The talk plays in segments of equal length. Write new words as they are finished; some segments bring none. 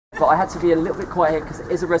but I had to be a little bit quiet here because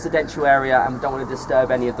it is a residential area and we don't want to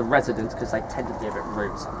disturb any of the residents because they tend to be a bit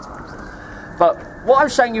rude sometimes. But what I'm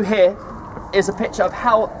showing you here is a picture of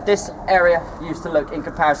how this area used to look in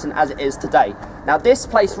comparison as it is today. Now this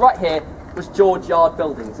place right here was George Yard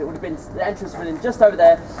Buildings. It would have been, the entrance would have been just over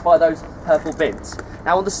there by those purple bins.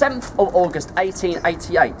 Now on the 7th of August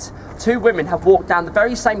 1888, two women have walked down the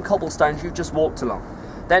very same cobblestones you just walked along.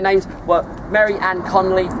 Their names were Mary Ann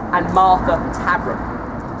Connolly and Martha Tabram.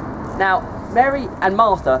 Now Mary and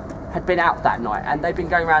Martha had been out that night and they'd been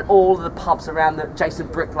going around all of the pubs around the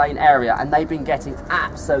adjacent Brick Lane area and they'd been getting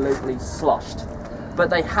absolutely sloshed. But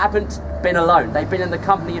they haven't been alone. They've been in the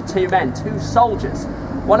company of two men, two soldiers,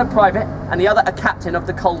 one a private and the other a captain of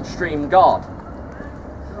the Coldstream Guard.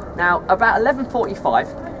 Now about 11:45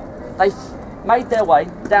 they made their way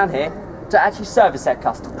down here to actually service their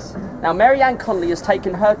customers. Now Mary Ann Connolly has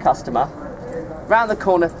taken her customer round the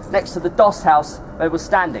corner next to the Doss house where they were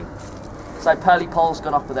standing. So Pearly Poll's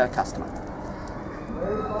gone off with her customer.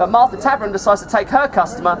 But Martha Tabram decides to take her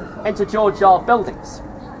customer into George Yard Buildings.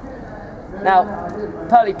 Now,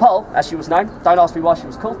 Pearly Poll, as she was known, don't ask me why she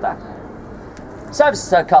was called that, services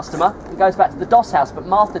her customer and goes back to the Doss house, but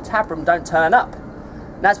Martha Tabram don't turn up.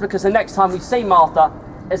 And that's because the next time we see Martha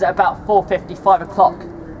is at about 4:50, 5 o'clock,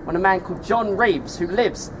 when a man called John Reeves, who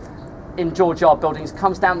lives in George Yard Buildings,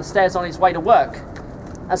 comes down the stairs on his way to work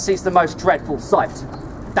and sees the most dreadful sight.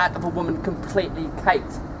 That of a woman completely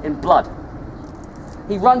caked in blood.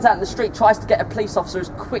 He runs out in the street, tries to get a police officer as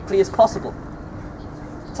quickly as possible.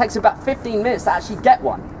 It takes about 15 minutes to actually get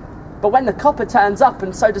one. But when the copper turns up,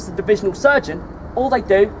 and so does the divisional surgeon, all they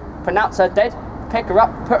do, pronounce her dead, pick her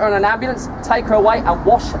up, put her in an ambulance, take her away and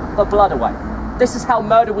wash the blood away. This is how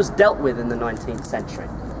murder was dealt with in the 19th century.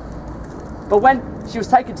 But when she was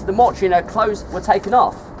taken to the mortuary and her clothes were taken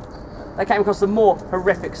off, they came across a more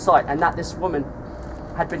horrific sight, and that this woman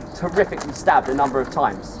had been horrifically stabbed a number of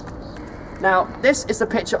times. Now, this is the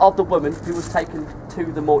picture of the woman who was taken to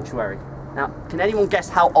the mortuary. Now, can anyone guess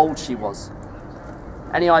how old she was?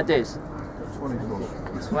 Any ideas? 24.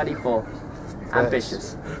 24.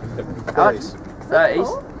 Ambitious. 30s.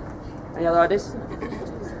 30s. Any other ideas?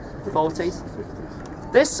 40s.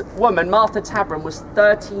 This woman, Martha Tabram, was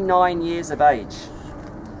 39 years of age.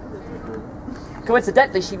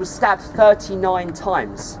 Coincidentally, she was stabbed 39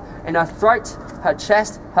 times. In her throat, her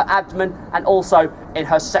chest, her abdomen, and also in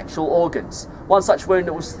her sexual organs. One such wound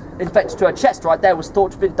that was infected to her chest right there was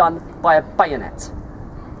thought to have been done by a bayonet.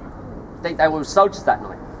 I think they were soldiers that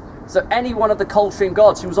night. So any one of the Coldstream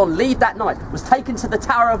Guards who was on leave that night was taken to the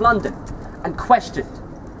Tower of London and questioned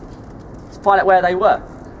to find out where they were.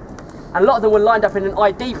 And a lot of them were lined up in an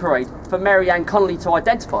ID parade for Mary Ann Connolly to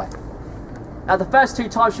identify. Now the first two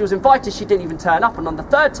times she was invited, she didn't even turn up, and on the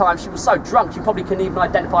third time she was so drunk she probably couldn't even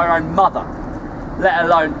identify her own mother, let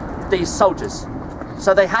alone these soldiers.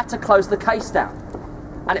 So they had to close the case down,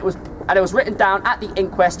 and it was written down at the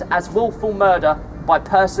inquest as willful murder by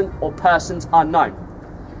person or persons unknown.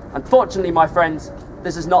 Unfortunately, my friends,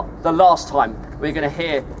 this is not the last time we're going to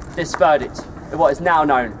hear this verdict in what is now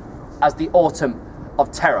known as the Autumn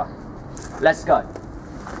of Terror. Let's go.